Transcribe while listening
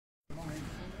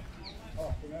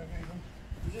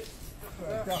Is it?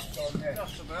 Dust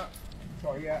about.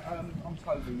 Sorry, yeah, I'm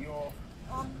Toby, you're...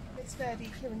 It's Verdi,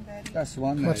 Kieran Verdi. That's the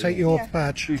one. I'll take your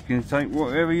badge. You can take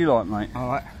whatever you like, mate.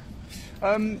 Alright.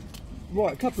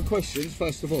 Right, a couple of questions,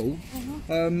 first of all.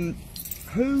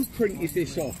 Who printed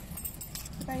this off?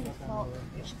 The bailiff clerk.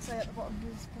 It should say at the bottom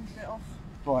who's printed it off.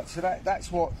 Right, so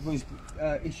that's what was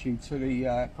issued to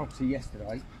the property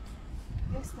yesterday.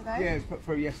 Yesterday? Yeah, it was put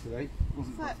through yesterday. It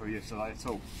wasn't put through yesterday at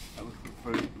all. That was put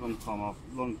through a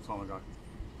long time ago.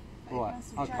 Right,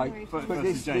 okay. But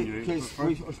this January. Because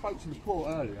I spoke to the court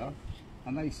earlier,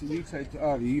 and they said, you said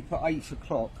earlier you put 8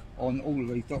 o'clock on all of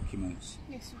these documents.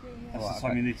 Yes, you do, yes. That's the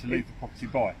time you need to leave the property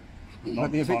by.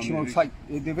 But the eviction will take place.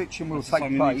 You need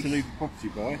to leave the property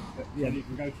by, then you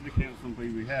can go to the council and be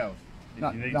rehoused. No,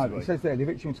 it says there the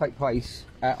eviction will take place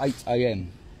at 8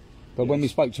 AM. But when we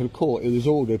spoke to the court, it was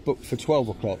ordered booked for 12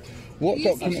 o'clock. What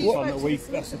document?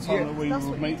 That's the time that we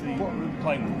will meet the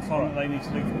claimant. The time that they need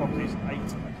to leave the property is 8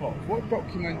 o'clock. What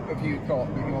document have you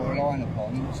got that you're relying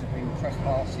upon to be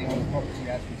trespassing on the property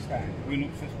as we stand? We're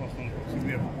not trespassing on the property.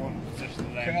 We have one possession of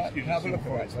the land. Can I have a look at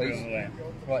that, please?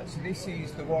 Right, so this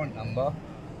is the warrant number.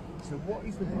 So what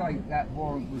is the date that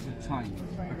warrant was obtained?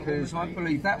 Because I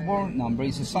believe that warrant number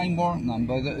is the same warrant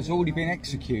number that has already been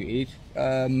executed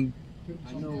 2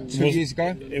 years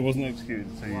ago. It wasn't executed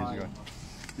 2 years ago.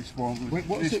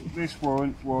 This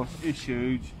warrant was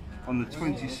issued on the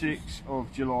 26th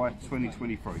of July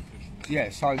 2023. Yeah,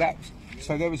 so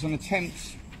there was an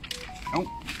attempt. Oh,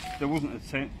 there wasn't an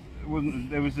attempt.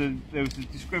 There was a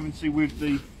discrepancy with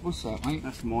the. What's that, mate?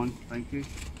 That's mine. Thank you.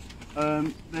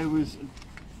 There was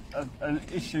an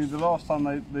issue the last time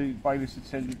the bailiffs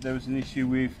attended. There was an issue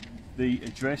with the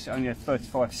address. It only had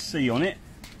 35C on it.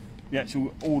 The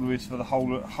actual order is for the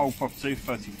whole property,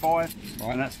 35,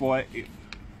 and that's why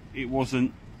it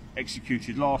wasn't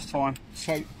executed last time.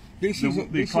 So the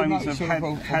claimants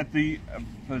have had the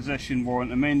possession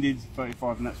warrant amended,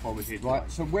 35, and that's why we're here. Right.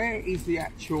 So where is the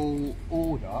actual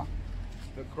order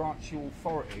that grants you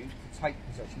authority to take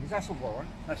possession? Because that's a warrant.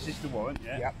 That's just the warrant.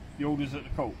 Yeah. Yep. The order's at the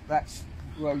court. That's.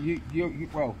 Well, we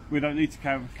don't need to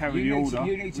carry the order.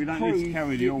 We don't need to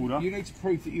carry the order. You need to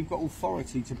prove that you've got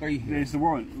authority to be here. There's the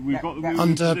warrant. We've got the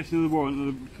possession of the warrant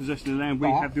and the possession of the land.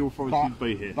 We have the authority to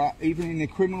be here. But even in the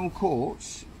criminal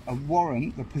courts, a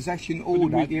warrant, the possession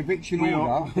order, the eviction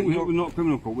order. We're not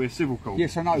criminal court. We're civil court.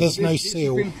 Yes, I know. There's no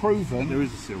seal. It's been proven. There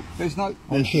is a seal. There's no.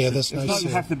 On here, there's no seal. There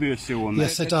doesn't have to be a seal on there.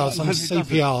 Yes, it does. On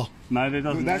CPR. No, there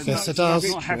doesn't. Yes, it does.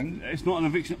 It's not an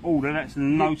eviction order. That's a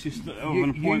notice of an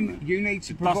appointment. You need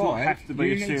to provide. Does not have to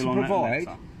be a seal on that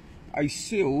letter. A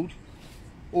sealed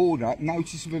order,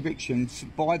 notice of eviction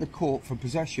by the court for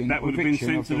possession. That would have been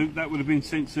sent to. That would have been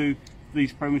sent to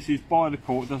these premises by the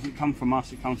court. It doesn't come from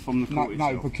us. It comes from the court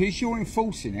itself. No, because you're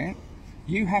enforcing it.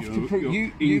 You have to prove.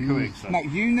 Incorrect, sir. No,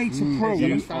 you need to prove.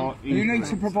 You need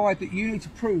to provide that. You need to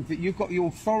prove that you've got the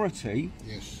authority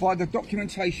by the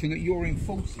documentation that you're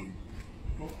enforcing.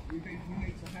 Well, you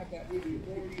need to have that with you.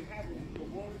 Or you have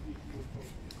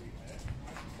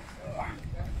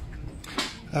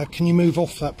it. Can you move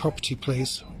off that property,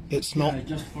 please? It's not.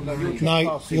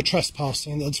 No, you're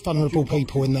trespassing. There's vulnerable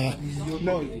people in there.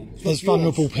 There's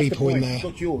vulnerable people in there.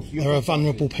 There are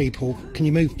vulnerable people. Can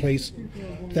you move, please?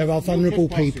 There are vulnerable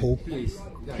people. Do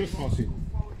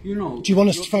you want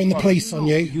us to phone the police on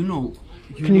you?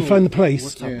 Can you phone the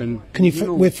police? Can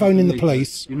you? We're phoning the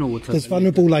police. There's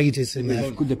vulnerable ladies in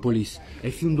there.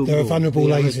 There are vulnerable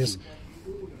ladies.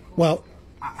 Well,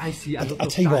 I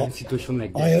tell you what.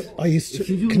 I used to.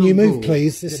 Can you move,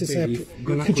 please? This is.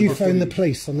 Could you phone the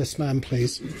police on this man,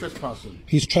 please? He's trespassing.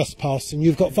 He's trespassing.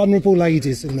 You've got vulnerable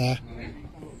ladies in there.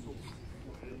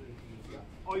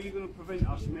 Are you going to prevent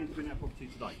us from entering that property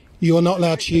today? You are not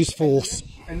allowed to use force.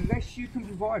 Unless you can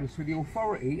provide us with the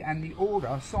authority and the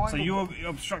order signed. So you're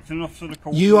obstructing an officer of the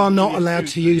court. You are not allowed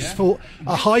to use force.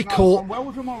 A high court. I'm well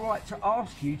within my right to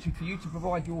ask you for you to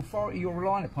provide the authority you're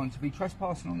relying upon to be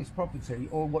trespassing on this property,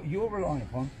 or what you're relying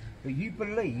upon, that you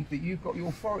believe that you've got the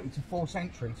authority to force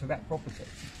entry to that property.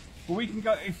 Well, we can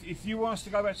go if you want us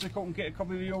to go back to the court and get a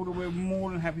copy of the order. We're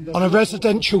more than happy to. On a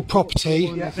residential property,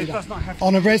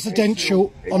 on a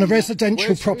residential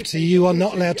property, you are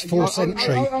not allowed to force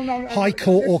entry. High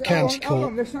court or county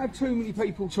court. Let's not have too many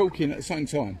people talking at the same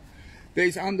time.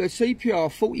 There's under CPR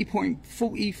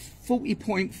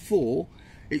 40.4.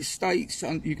 It states,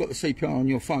 you've got the CPR on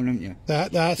your phone, haven't you?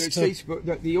 That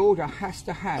the order has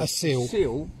to have a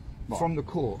seal. from the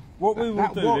court. What we will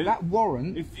do, that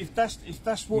warrant. If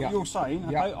that's what you're saying,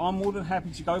 okay, I'm more than happy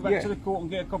to go back to the court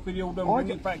and get a copy of the order and bring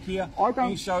it back here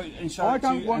and show it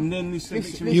to you, and then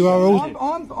this you are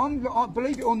all.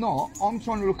 Believe it or not, I'm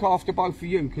trying to look after both of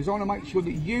you because I want to make sure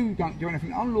that you don't do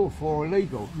anything unlawful or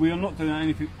illegal. We are not doing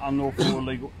anything unlawful or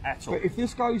illegal at all. But if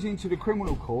this goes into the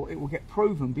criminal court, it will get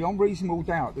proven beyond reasonable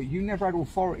doubt that you never had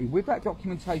authority with that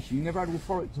documentation. You never had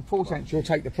authority to force entry or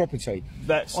take the property.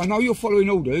 I know you're following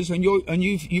orders, and you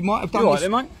might have done this.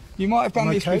 Right, mate? You might have done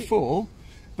this before,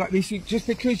 but this is, just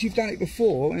because you've done it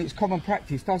before and it's common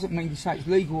practice doesn't mean to say it's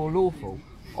legal or lawful.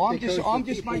 I'm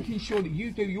just making sure that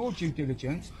you do your due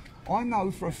diligence. I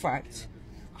know for a fact,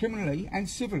 criminally and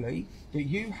civilly, that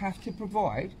you have to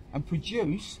provide and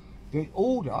produce the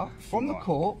order from the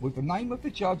court with the name of the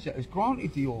judge that has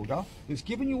granted the order, that's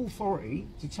given you authority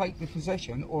to take the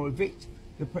possession or evict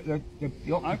the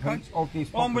occupants of this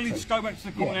property. Well, I'm willing to go back to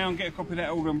the court now and get a copy of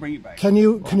that order and bring it back. Can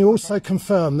you also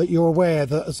confirm that you're aware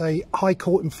that as a High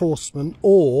Court enforcement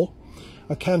or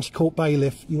a County Court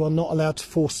bailiff, you are not allowed to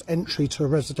force entry to a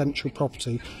residential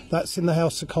property? That's in the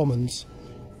House of Commons.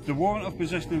 The warrant of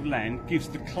possession of land gives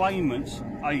the claimant's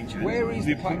agent... Where is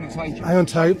the claimant's agent? Hang on,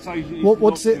 Toad.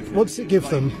 What's it give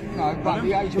them? No, but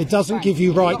the agent it doesn't give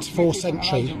you right to force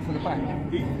entry.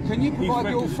 Can you provide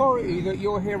the authority that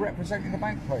you're here representing the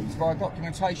bank, please, by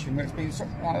documentation that's been...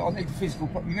 I need the physical...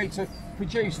 You need to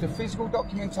produce the physical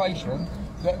documentation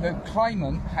that the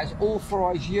claimant has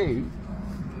authorised you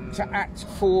to act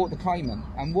for the claimant.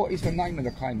 And what is the name of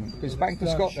the claimant? Because Bank of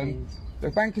Scotland... The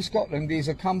Bank of Scotland is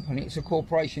a company, it's a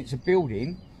corporation, it's a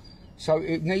building, so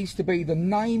it needs to be the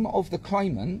name of the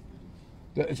claimant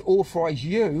that has authorised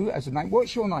you as a name.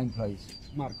 What's your name, please?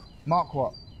 Marco. Mark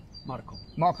what? Marco.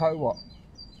 Marco what?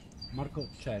 Marco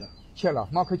Cella. Cella.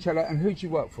 Marco Cella. And who do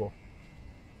you work for?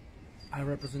 I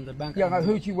represent the bank. Yeah, no,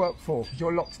 who do you work for? Because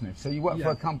you're a locksmith, so you work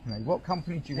for a company. What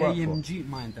company do you work for? AMG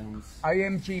Maintenance.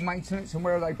 AMG Maintenance, and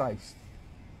where are they based?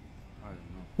 I don't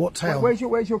know. What town? Where's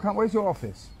your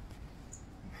office?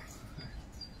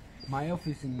 My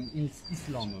office in East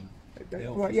London.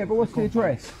 Right, yeah, but what's the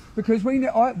address? Because we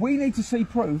need to see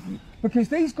proof. Because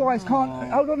these guys can't.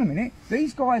 Hold on a minute.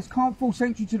 These guys can't force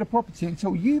entry to the property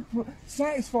until you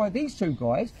satisfy these two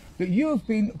guys that you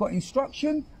have got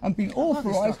instruction and been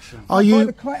authorised. Are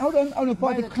you?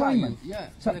 By the claimant. Yeah.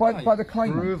 So by the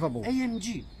claimant. Provable.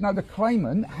 AMG. No, the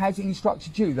claimant has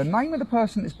instructed you. The name of the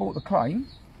person that's bought the claim,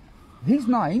 his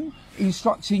name,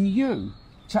 instructing you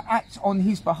to act on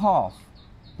his behalf.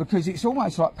 Because it's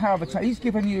almost like power of attorney. He's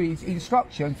given you his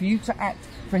instruction for you to act.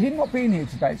 For him not being here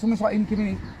today, it's almost like him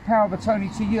giving power of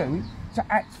attorney to you to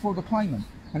act for the claimant.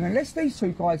 And unless these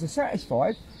two guys are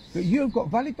satisfied that you have got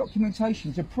valid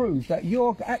documentation to prove that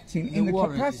you're acting in the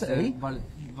capacity...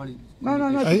 No.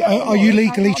 Are you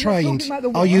legally trained?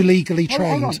 Are you legally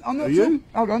trained?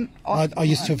 Hold on. I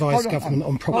used to advise government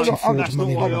on property fraud and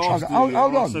money laundering. Hold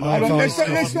on.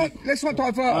 Let's not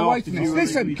divert away from this.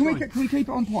 Listen, can we keep it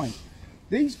on point?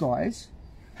 These guys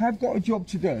have got a job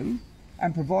to do,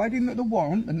 and providing that the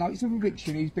warrant, the notice of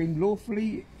eviction, is being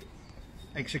lawfully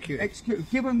executed,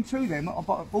 given to them,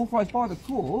 authorised by the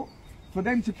court, for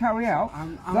them to carry out.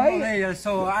 I'm not there,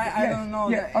 so I don't know.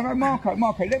 Yeah, I know, Marco,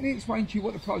 let me explain to you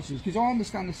what the process is, because I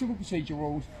understand the civil procedure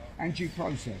rules and due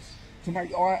process. I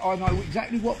know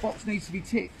exactly what box needs to be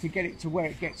ticked to get it to where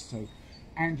it gets to.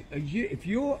 And if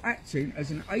you're acting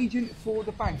as an agent for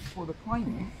the bank, for the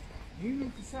claimant, you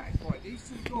need to satisfy these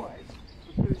two guys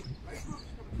because they can't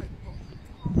just come and take the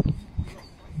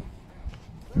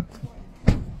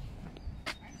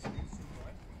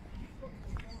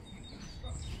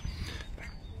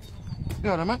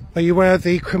property. Are you aware of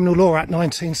the Criminal Law Act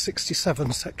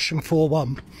 1967, Section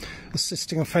 4.1,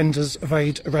 assisting offenders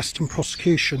evade arrest and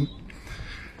prosecution?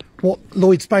 What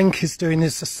Lloyds Bank is doing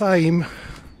is the same.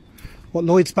 What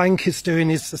Lloyds Bank is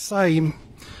doing is the same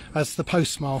as the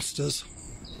postmasters.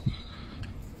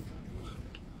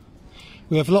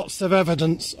 We have lots of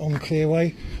evidence on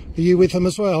Clearway. Are you with them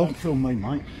as well? Don't film me,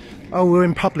 mate. Oh, we're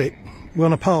in public. We're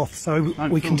on a path, so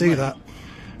we can do that.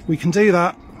 We can do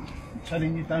that. I'm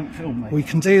telling you, don't film me. We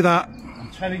can do that.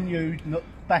 I'm telling you,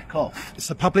 back off. It's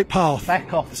a public path.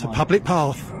 Back off, It's a public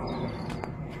path.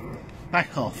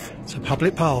 Back off. It's a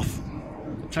public path.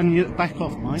 I'm telling you, back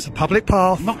off, mate. It's a public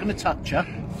path. I'm not going to touch you.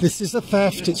 This is a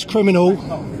theft. It's criminal.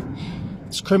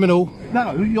 It's criminal.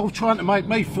 No, you're trying to make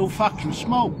me feel fucking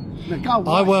small. Now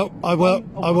go away.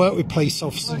 I work with police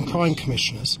officers and crime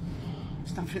commissioners.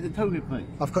 It's nothing to do with me.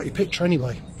 I've got your picture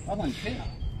anyway. I don't care.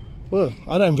 Well,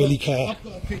 I don't really care. I've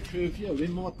got a picture of you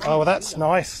in my pocket. Oh, well, that's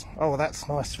nice. Oh, well, that's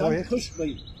nice for you. Don't push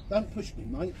me. Don't push me,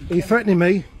 mate. Are you threatening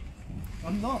me?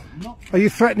 I'm not. Are you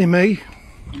threatening me?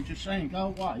 I'm just saying, go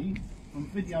away from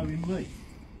videoing me.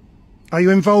 Are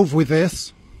you involved with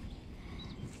this?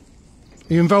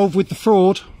 Are you involved with the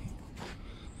fraud?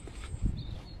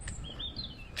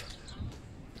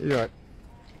 You're right.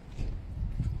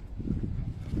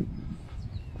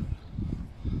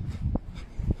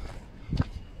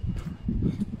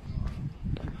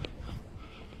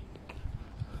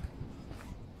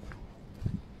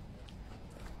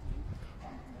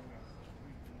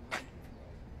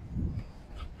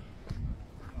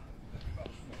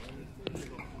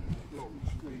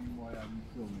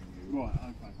 Right,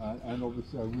 okay. And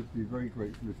obviously I would be very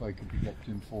grateful if I could be kept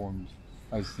informed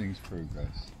as things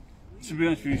progress. To be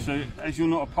honest with you, so as you're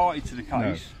not a party to the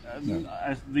case, No.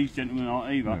 as these gentlemen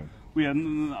aren't either, No. we're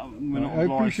not I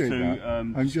obliged appreciate to. that.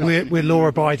 I'm just, We're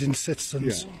law-abiding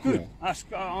citizens. Good. Yeah. That's,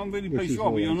 I'm really Which pleased is you are,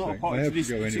 but all you're I'm not a saying. I party to have to this.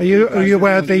 go anyway. particular Are you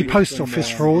aware of the Everyone post needs office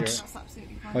to frauds? That's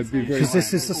absolutely fine. I'd be very Because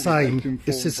this is the kept same. informed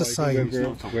This is the by same.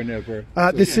 whoever, whenever.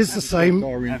 This is the same.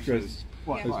 Our interests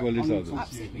Right, as well as others.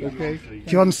 Absolutely. Okay?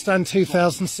 Do you understand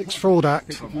 2006 Fraud Act?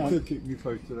 If you could keep me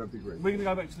posted, that'd be great. We're going to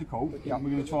go back to the court. We're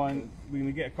going to try and we're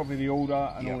going to get a copy of the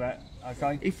order and all that.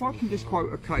 Okay. If I can just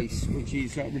quote a case, which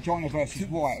is Regina versus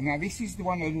White. Now, this is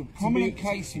one of the prominent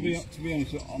cases. To be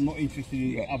honest, I'm not interested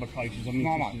in other cases. I'm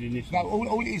No, interested in this no. one.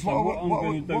 All it is, So what I'm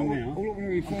going to do now, all I'm going to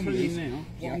I'm inform you telling is, you now,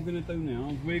 what I'm going to do now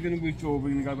is we're going to withdraw, we're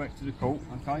going to go back to the court,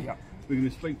 okay? We're going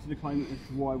to speak to the claimant as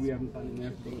to why we haven't done it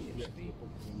now.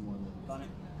 Done it.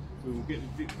 We will get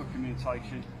the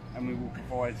documentation and we will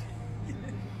provide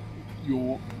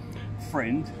your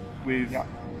friend with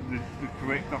the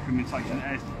correct documentation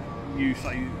as you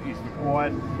say is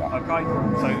required, okay?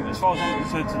 So as far as I'm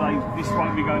concerned today, this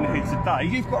won't be going ahead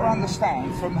today. You've got to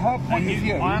understand, from her point of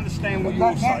view. I understand what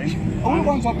you're saying. All the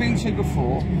ones I've been to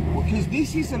before, because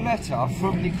this is a letter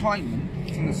from the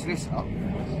claimant, from the solicitor,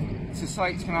 to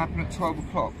say it's going to happen at 12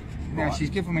 o'clock. Now, she's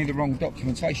given me the wrong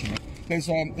documentation. There's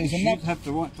You another. have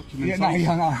the right Yeah,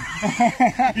 documentation. no.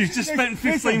 You've just spent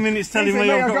 15 minutes telling Listen,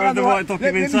 me I've I've got the right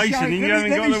let me show documentation and you haven't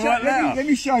got the right letter. Let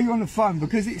me show you on the phone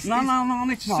because it's. No, I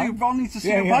need to see. I need to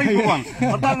see a Yeah, paper yeah.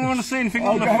 one. I don't want to see anything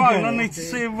on the Okay, phone. okay. I need to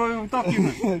see a real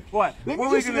document. Right. What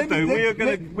we're going to do? We're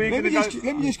going to go.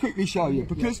 Let me just quickly show you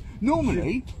because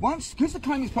normally, because the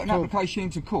claimant's put an application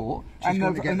into court and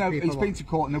it's been to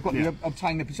court and they've got to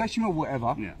obtain the possession or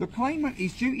whatever, the claimant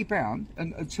is duty bound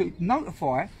to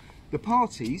notify the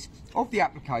parties of the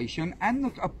application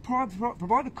and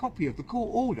provide a copy of the court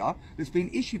order that's been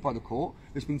issued by the court,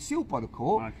 that's been sealed by the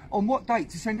court, on what date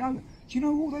to send over. Do you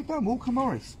know all they've done? Walker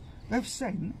Morris. They've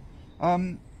sent.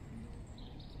 Where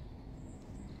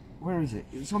is it?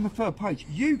 It's on the third page.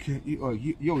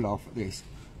 You'll laugh at this.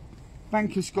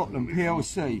 Bank of Scotland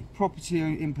PLC, property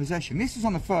in possession. This is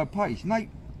on the third page.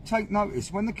 Take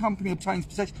notice when the company obtains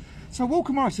possession. So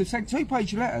Walker Morris have sent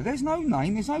 2-page letter. There's no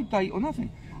name, there's no date or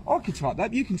nothing. I could type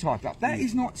that, you can type that. That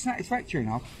is not satisfactory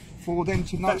enough for them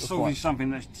to notify. That's obviously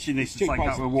something that she needs to take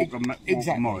up with Walker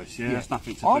Morris. Yeah, that's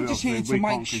nothing to do. I'm just here to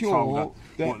make sure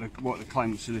that what the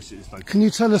claimant solicitors do. Can you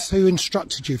tell us who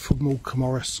instructed you from Walker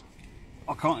Morris?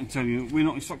 I can't tell you. We're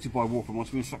not instructed by Walker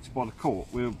Morris. We're instructed by the court.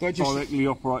 We're directly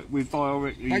operate. We're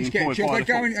directly they just get a employed job. by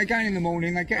They're the court. going in the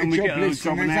morning. They get And a we job get a list,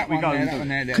 job and there's and that out we one go there, and that do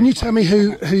one it. there. Can you tell me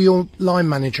who your line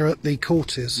manager at the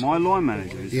court is? My line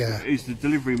manager is the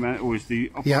delivery manager, or is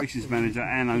the operations manager,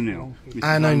 Anne O'Neill.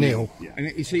 Anne O'Neill. Yeah. And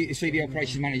is he the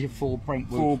operations manager for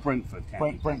Brentwood? For Brentford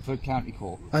County. Brentford County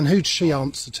Court. And who does she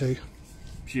answer to?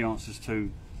 She answers to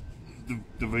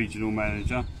the regional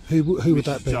manager. Who would Mrs.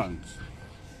 that be? Jones.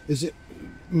 Is it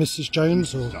Mrs.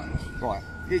 Jones or? Jones. Right.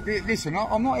 Listen,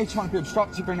 I'm not here trying to be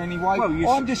obstructive in any way. Well,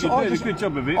 you're doing a good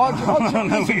job of it. I don't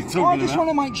know what you're talking just about. want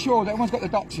to make sure that everyone's got the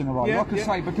ducks in a row, like I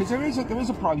say, because there is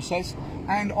a process,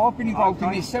 and I've been involved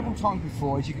in this several times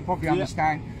before, as you can probably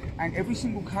understand. And every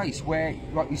single case where,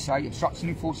 like you say, obstructs an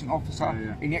enforcing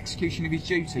officer in the execution of his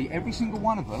duty, every single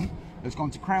one of them has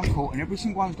gone to Crown Court, and every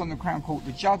single one has gone to Crown Court.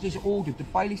 The judge has ordered the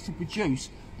bailiffs to produce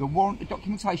the warrant, the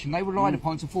documentation they relied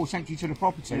upon to force entry to the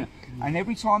property. And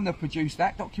every time they've produced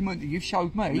that document that you've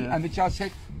showed me, and the judge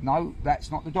said, no,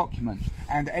 that's not the document.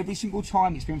 And every single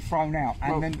time it's been thrown out,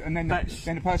 and then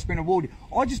the person's been awarded.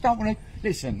 I just don't want to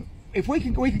listen. If we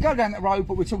can go down that road,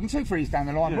 but we're talking 2-3 years down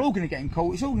the line, we're all going to get in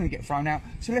court, it's all going to get thrown out,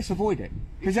 so let's avoid it.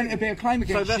 Because then it'll be a claim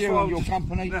against you and your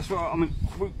company. That's what I mean.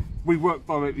 We work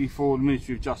directly for the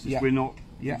Ministry of Justice. We're not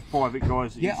private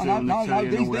guys.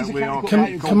 Can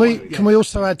we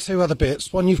also add 2 other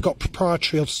bits? One, you've got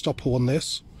proprietary of estoppel on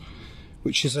this,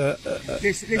 which is a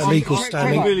legal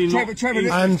standing.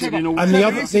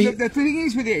 The thing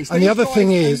is with this, and the other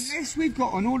thing is, unless we've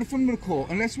got an order from the court,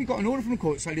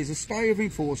 so there's a stay of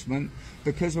enforcement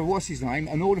because of what's his name,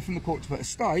 an order from the court to put a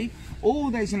stay,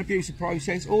 or there's an abusive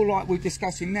process, or like we're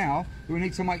discussing now, we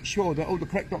need to make sure that all the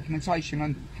correct documentation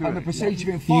and the procedure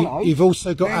being followed. You've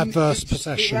also got adverse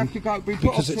possession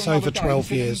because it's over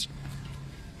 12 years.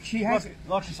 She has,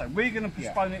 like I say, we're going to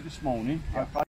postpone it this morning. Okay.